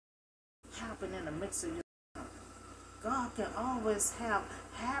happen in the mix of your stuff. God can always have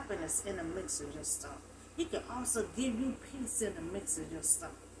happiness in the mix of your stuff. He can also give you peace in the mix of your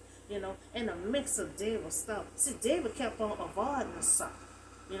stuff. You know, in the mix of David's stuff. See, David kept on avoiding the stuff.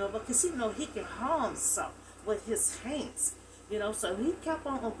 You know, because he know he can harm Saul with his hands. You know, so he kept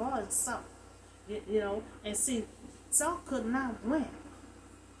on avoiding Saul. You know, and see, Saul could not win.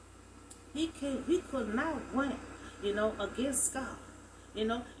 He could not win, you know, against God. You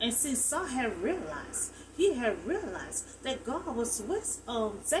know, and see, Saul had realized, that God was with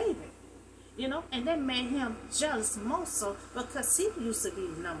David. You know, and that made him jealous more so because he used to be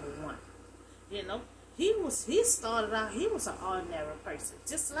number one. You know, he started out, he was an ordinary person.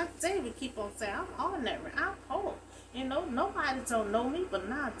 Just like David keep on saying, I'm ordinary, I'm poor. You know, nobody don't know me, but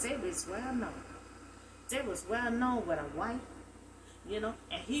now David is well known. David was well known with a wife, you know,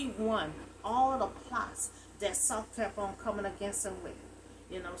 and he won all the plots that Saul kept on coming against him with.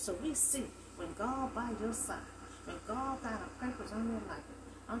 You know, so we see when God by your side, when God got a purpose on your life,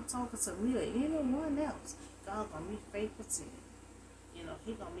 I'm talking to me or anyone else, God gonna be faithful to you. You know,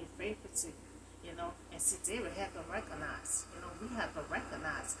 he gonna be faithful to you. You know, and see, David had to recognize, you know, we have to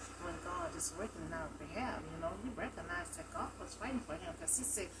recognize when God is working on our behalf. You know, he recognized that God was fighting for him because he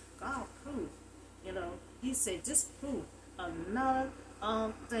said, God proved, you know, he said, just prove another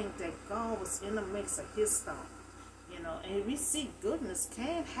thing that God was in the mix of his stuff. You know, and we see goodness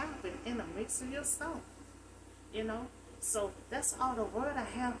can happen in the mix of your stuff. You know, so that's all the word I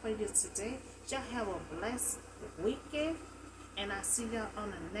have for you today. Y'all have a blessed weekend, and I see y'all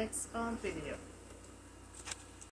on the next video.